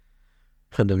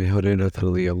عن أبي هريرة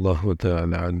رضي الله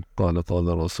تعالى عنه قال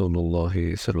قال رسول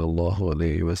الله صلى الله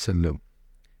عليه وسلم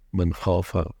من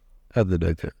خاف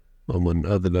أدلج ومن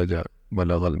أدلج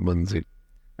بلغ المنزل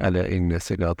ألا إن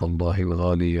سلعة الله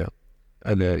الغالية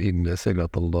ألا إن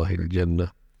سلعة الله الجنة.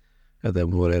 حضرت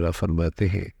ابو ہریرہ فرماتے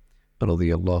ہیں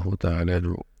رضی اللہ تعالیٰ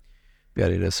عنہ،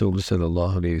 پیارے رسول صلی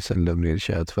اللہ علیہ وسلم نے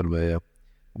ارشاد فرمایا،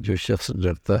 جو شخص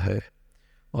ڈرتا ہے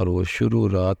اور وہ شروع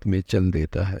رات میں چل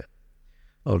دیتا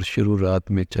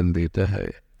ہے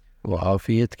وہ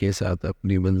عافیت کے ساتھ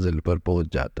اپنی منزل پر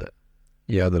پہنچ جاتا ہے۔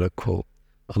 یاد رکھو،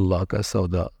 اللہ کا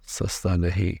سودا سستا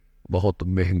نہیں، بہت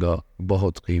مہنگا،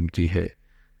 بہت قیمتی ہے۔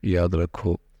 یاد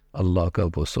رکھو، اللہ کا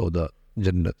وہ سودا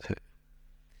جنت ہے۔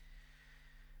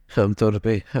 عام طور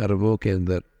پہ عربوں کے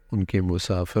اندر ان کے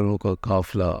مسافروں کا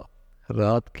قافلہ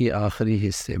رات کے آخری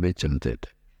حصے میں چلتے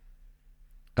تھے۔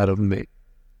 عرب میں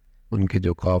ان کے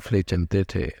جو قافلے چلتے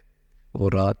تھے وہ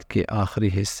رات کے آخری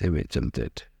حصے میں چلتے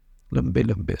تھے، لمبے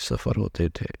لمبے سفر ہوتے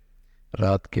تھے۔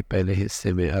 رات کے پہلے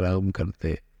حصے میں آرام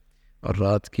کرتے اور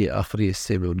رات کے آخری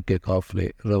حصے میں ان کے قافلے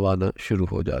روانہ شروع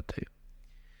ہو جاتے۔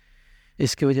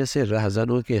 اس کی وجہ سے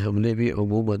راہزنوں کے حملے بھی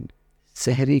عموماً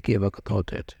سحری کے وقت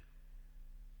ہوتے تھے۔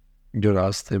 جو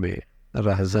راستے میں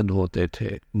راہزن ہوتے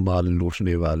تھے، مال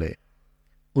لوٹنے والے،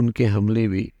 ان کے حملے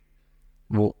بھی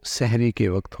وہ سحری کے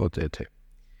وقت ہوتے تھے۔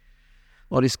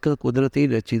 اور اس کا قدرتی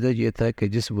نتیجہ یہ تھا کہ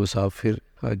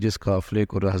جس قافلے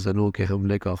کو راہزنوں کے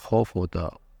حملے کا خوف ہوتا،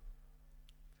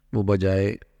 وہ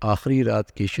بجائے آخری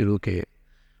رات کی شروع کے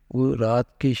وہ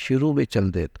رات کی شروع میں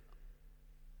چل دیتا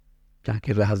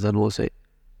تاکہ راہزنوں سے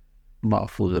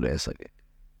محفوظ رہ سکے۔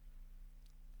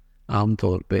 عام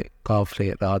طور پہ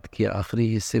قافلے رات کے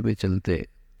آخری حصے میں چلتے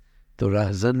تو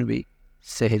راہزن بھی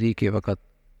سحری کے وقت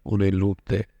انہیں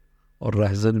لوٹتے، اور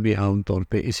راہزن بھی عام طور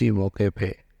پہ اسی موقع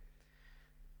پہ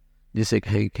جسے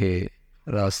کہیں کہ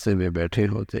راستے میں بیٹھے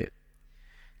ہوتے۔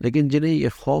 لیکن جنہیں یہ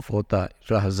خوف ہوتا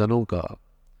راہزنوں کا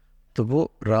تو وہ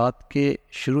رات کے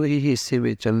شروع ہی حصے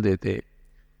میں چل دیتے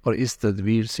اور اس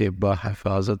تدبیر سے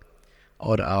بحفاظت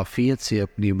اور عافیت سے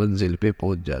اپنی منزل پہ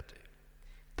پہنچ جاتے۔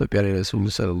 تو پیارے رسول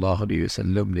صلی اللہ علیہ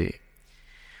وسلم نے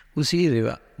اسی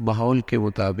ماحول کے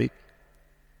مطابق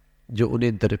جو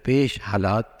انہیں درپیش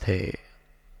حالات تھے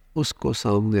اس کو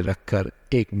سامنے رکھ کر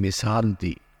ایک مثال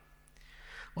دی،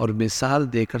 اور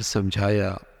مثال دے کر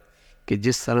سمجھایا کہ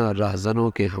جس طرح راہزنوں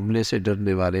کے حملے سے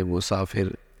ڈرنے والے مسافر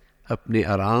اپنے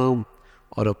آرام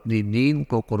اور اپنی نیند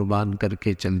کو قربان کر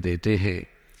کے چل دیتے ہیں،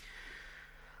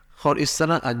 اور اس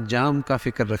طرح انجام کا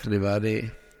فکر رکھنے والے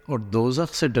اور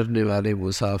دوزخ سے ڈرنے والے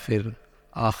مسافر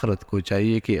آخرت کو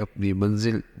چاہیے کہ اپنی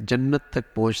منزل جنت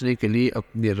تک پہنچنے کے لیے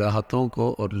اپنی راحتوں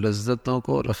کو اور لذتوں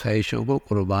کو اور خواہشوں کو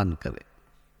قربان کرے۔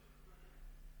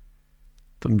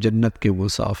 تم جنت کے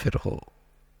مسافر ہو،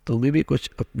 تمہیں بھی کچھ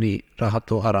اپنی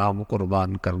راحت و آرام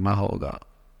قربان کرنا ہوگا،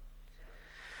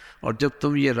 اور جب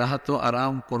تم یہ راحت و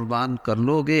آرام قربان کر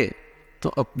لو گے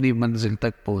تو اپنی منزل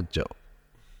تک پہنچ جاؤ۔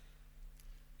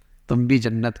 تم بھی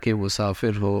جنت کے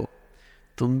مسافر ہو،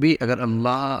 تم بھی اگر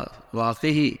اللہ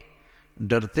واقعی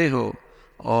ڈرتے ہو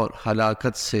اور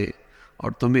ہلاکت سے،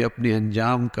 اور تمہیں اپنی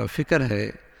انجام کا فکر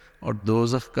ہے اور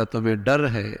دوزخ کا تمہیں ڈر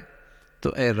ہے،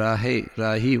 تو اے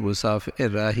راہی مسافر، اے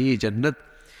راہی جنت،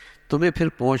 تمہیں پھر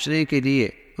پہنچنے کے لیے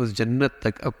اس جنت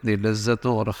تک اپنی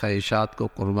لذتوں اور خواہشات کو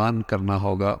قربان کرنا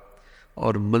ہوگا،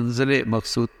 اور منزل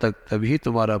مقصود تک تبھی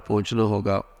تمہارا پہنچنا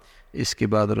ہوگا۔ اس کے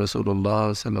بعد رسول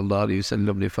اللہ صلی اللہ علیہ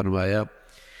وسلم نے فرمایا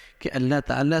کہ اللہ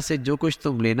تعالیٰ سے جو کچھ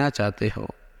تم لینا چاہتے ہو،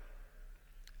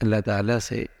 اللہ تعالیٰ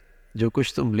سے جو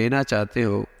کچھ تم لینا چاہتے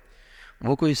ہو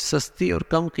وہ کوئی سستی اور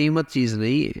کم قیمت چیز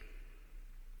نہیں ہے۔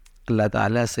 اللہ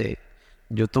تعالیٰ سے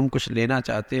جو تم کچھ لینا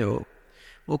چاہتے ہو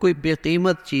وہ کوئی بے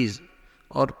قیمت چیز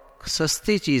اور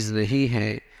سستی چیز نہیں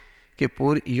ہے کہ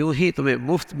یوں ہی تمہیں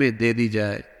مفت میں دے دی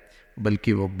جائے،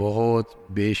 بلکہ وہ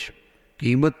بہت بیش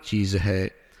قیمت چیز ہے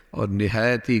اور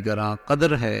نہایت ہی گراں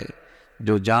قدر ہے،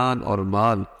 جو جان اور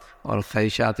مال اور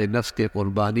خواہشات نفس کے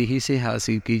قربانی ہی سے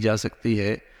حاصل کی جا سکتی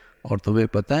ہے۔ اور تمہیں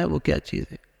پتہ ہے وہ کیا چیز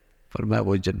ہے؟ فرمایا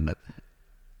وہ جنت ہے،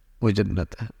 وہ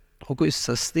جنت ہے۔ وہ کوئی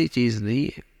سستی چیز نہیں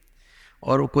ہے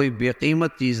اور وہ کوئی بے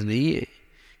قیمت چیز نہیں ہے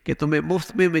کہ تمہیں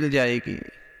مفت میں مل جائے گی،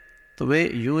 تمہیں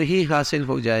یوں ہی حاصل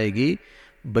ہو جائے گی،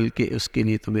 بلکہ اس کے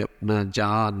لیے تمہیں اپنا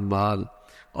جان مال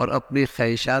اور اپنی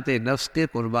خواہشات نفس کی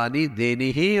قربانی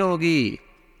دینی ہی ہوگی،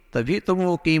 تبھی تم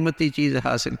وہ قیمتی چیز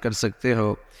حاصل کر سکتے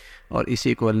ہو۔ اور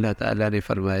اسی کو اللہ تعالیٰ نے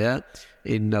فرمایا،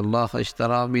 ان اللہ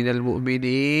اشتری من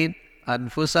المؤمنین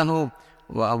انفسہم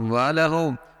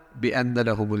واموالہم بان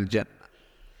لہم الجنہ۔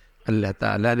 اللہ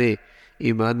تعالیٰ نے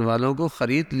ایمان والوں کو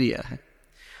خرید لیا ہے،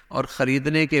 اور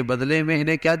خریدنے کے بدلے میں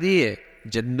انہیں کیا دی ہے؟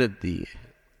 جنت دی ہے۔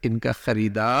 ان کا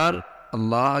خریدار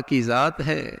اللہ کی ذات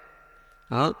ہے،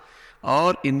 ہاں،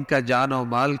 اور ان کا جان و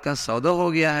مال کا سودا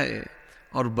ہو گیا ہے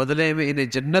اور بدلے میں انہیں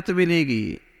جنت ملے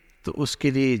گی، تو اس کے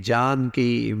لیے جان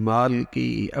کی، مال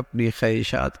کی، اپنی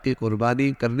خواہشات کی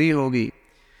قربانی کرنی ہوگی۔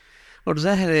 اور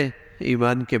ظاہر ہے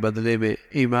ایمان کے بدلے میں،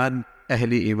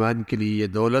 اہل ایمان کے لیے یہ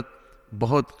دولت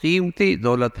بہت قیمتی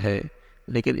دولت ہے،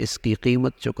 لیکن اس کی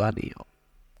قیمت چکانی ہو،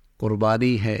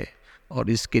 قربانی ہے، اور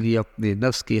اس کے لیے اپنے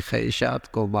نفس کی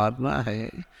خواہشات کو مارنا ہے،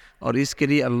 اور اس کے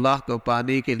لیے اللہ کو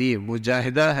پانے کے لیے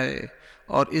مجاہدہ ہے،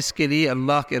 اور اس کے لیے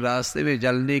اللہ کے راستے میں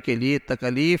جلنے کے لیے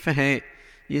تکلیف ہیں۔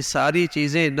 یہ ساری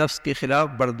چیزیں نفس کے خلاف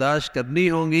برداشت کرنی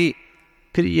ہوں گی،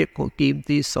 پھر یہ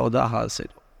قیمتی سودا حاصل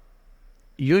ہو،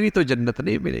 یوں ہی تو جنت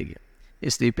نہیں ملے گی۔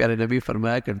 اس لیے پیارے نبی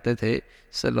فرمایا کرتے تھے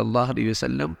صلی اللہ علیہ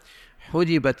وسلم،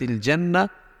 حجبت الجنہ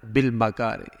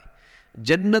بالمکارہ،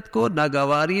 جنت کو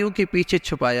ناگواریوں کے پیچھے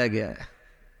چھپایا گیا ہے،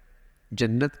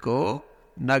 جنت کو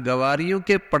ناگواریوں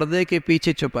کے پردے کے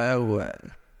پیچھے چھپایا ہوا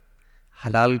ہے۔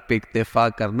 حلال پہ اکتفا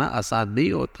کرنا آسان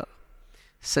نہیں ہوتا،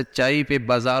 سچائی پہ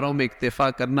بازاروں میں اکتفا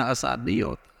کرنا آسان نہیں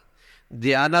ہوتا،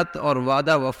 دیانت اور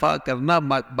وعدہ وفا کرنا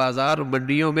بازار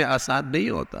منڈیوں میں آسان نہیں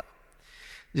ہوتا۔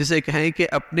 جسے کہیں کہ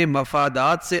اپنے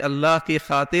مفادات سے اللہ کی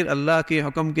خاطر، اللہ کے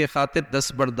حکم کے خاطر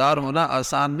دستبردار ہونا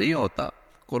آسان نہیں ہوتا،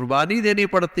 قربانی دینی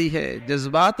پڑتی ہے،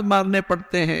 جذبات مارنے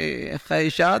پڑتے ہیں،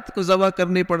 خواہشات کو ذبح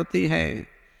کرنی پڑتی ہیں،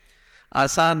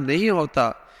 آسان نہیں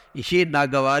ہوتا۔ یہ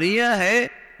ناگواریاں ہے،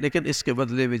 لیکن اس کے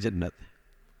بدلے میں جنت ہے۔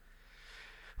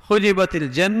 حجبت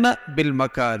الجنہ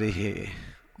بالمکارہ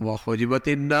وحجبت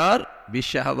النار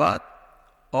بالشہوات،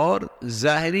 اور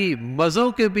ظاہری مزوں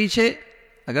کے پیچھے،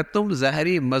 اگر تم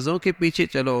ظاہری مزوں کے پیچھے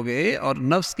چلو گے اور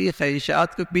نفس کی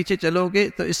خواہشات کے پیچھے چلو گے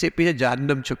تو اس کے پیچھے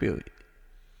جہنم چھپی ہوئی،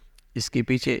 اس کے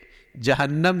پیچھے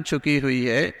جہنم چھپی ہوئی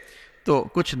ہے۔ تو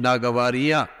کچھ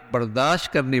ناگواریاں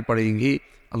برداشت کرنی پڑیں گی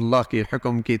اللہ کے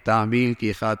حکم کی تعمیل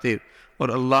کی خاطر اور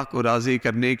اللہ کو راضی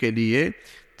کرنے کے لیے،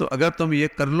 تو اگر تم یہ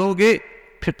کر لو گے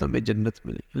پھر تمہیں جنت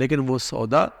ملے گی، لیکن وہ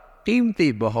سودا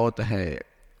قیمتی بہت ہے،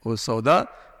 وہ سودا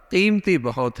قیمتی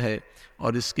بہت ہے،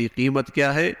 اور اس کی قیمت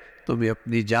کیا ہے؟ تمہیں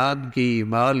اپنی جان کی،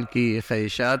 مال کی،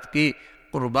 خواہشات کی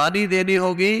قربانی دینی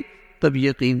ہوگی، تب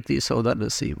یہ قیمتی سودا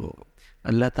نصیب ہوگا۔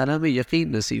 اللہ تعالیٰ ہمیں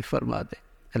یقین نصیب فرما دے،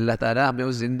 اللہ تعالیٰ ہمیں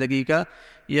اس زندگی کا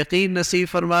یقین نصیب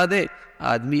فرما دے۔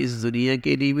 آدمی اس دنیا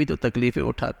کے لیے بھی تو تکلیفیں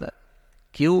اٹھاتا ہے،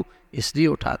 کیوں؟ اس لیے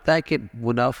اٹھاتا ہے کہ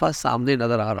منافع سامنے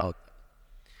نظر آ رہا ہوتا ہے،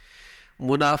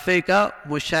 منافع کا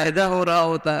مشاہدہ ہو رہا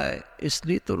ہوتا ہے، اس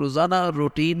لیے تو روزانہ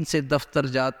روٹین سے دفتر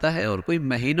جاتا ہے، اور کوئی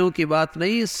مہینوں کی بات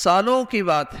نہیں، سالوں کی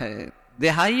بات ہے،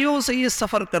 دہائیوں سے یہ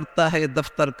سفر کرتا ہے،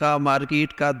 دفتر کا،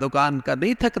 مارکیٹ کا، دکان کا،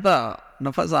 نہیں تھکتا،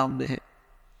 نفع سامنے ہے،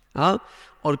 ہاں،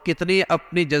 اور کتنی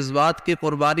اپنی جذبات کی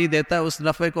قربانی دیتا ہے اس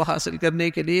نفع کو حاصل کرنے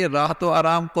کے لیے، راحت و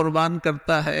آرام قربان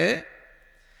کرتا ہے،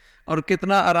 اور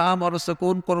کتنا آرام اور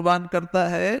سکون قربان کرتا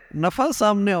ہے، نفع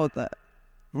سامنے ہوتا ہے۔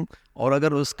 اور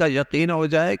اگر اس کا یقین ہو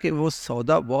جائے کہ وہ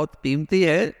سودا بہت قیمتی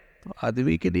ہے تو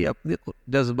آدمی کے لیے اپنے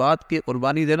جذبات کی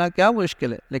قربانی دینا کیا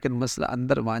مشکل ہے، لیکن مسئلہ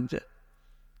اندر مان جائے،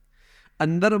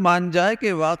 اندر مان جائے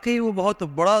کہ واقعی وہ بہت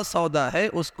بڑا سودا ہے،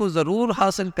 اس کو ضرور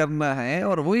حاصل کرنا ہے،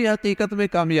 اور وہی حقیقت میں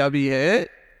کامیابی ہے۔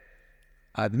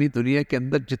 آدمی دنیا کے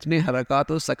اندر جتنے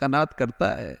حرکات و سکنات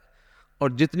کرتا ہے اور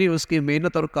جتنی اس کی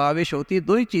محنت اور کاوش ہوتی ہے،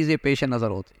 دو ہی چیزیں پیش نظر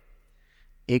ہوتی،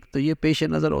 ایک تو یہ پیش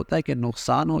نظر ہوتا ہے کہ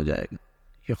نقصان ہو جائے گا،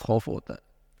 یہ خوف ہوتا ہے،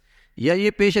 یا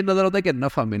یہ پیش نظر ہوتا ہے کہ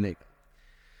نفع ملے گا۔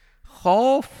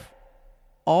 خوف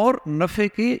اور نفع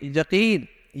کی یقین،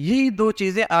 یہی دو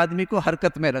چیزیں آدمی کو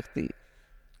حرکت میں رکھتی،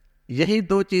 یہی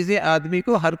دو چیزیں آدمی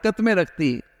کو حرکت میں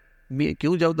رکھتی۔ میں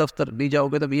کیوں جاؤ دفتر؟ نہیں جاؤ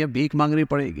گے تو میاں بھیک مانگنی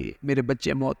پڑے گی، میرے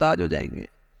بچے محتاج ہو جائیں گے،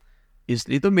 اس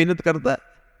لیے تو محنت کرتا ہے،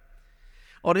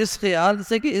 اور اس خیال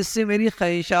سے کہ اس سے میری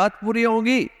خواہشات پوری ہوں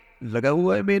گی، لگا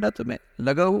ہوا ہے محنت میں،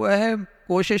 لگا ہوا ہے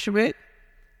کوشش میں۔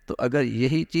 تو اگر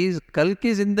یہی چیز کل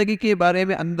کی زندگی کے بارے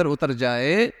میں اندر اتر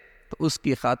جائے تو اس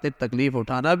کی خاطر تکلیف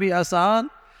اٹھانا بھی آسان،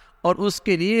 اور اس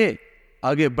کے لیے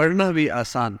آگے بڑھنا بھی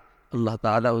آسان۔ اللہ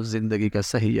تعالیٰ اس زندگی کا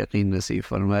صحیح یقین نصیب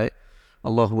فرمائے۔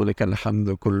 اللہم لک الحمد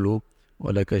کلو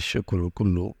ولک الشکر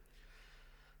کلو،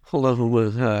 اللہم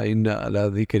اعنا علی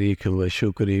ذکرک و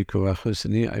شکرک و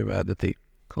حسن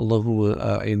عبادتک، اللہم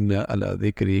اعنا علی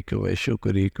ذکرک و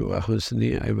شکرک و حسن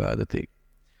عبادتک،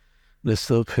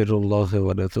 نستغفر اللہ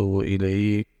و نتوب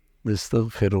الیک،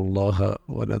 نستغفر اللہ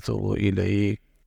و نتوب الیک،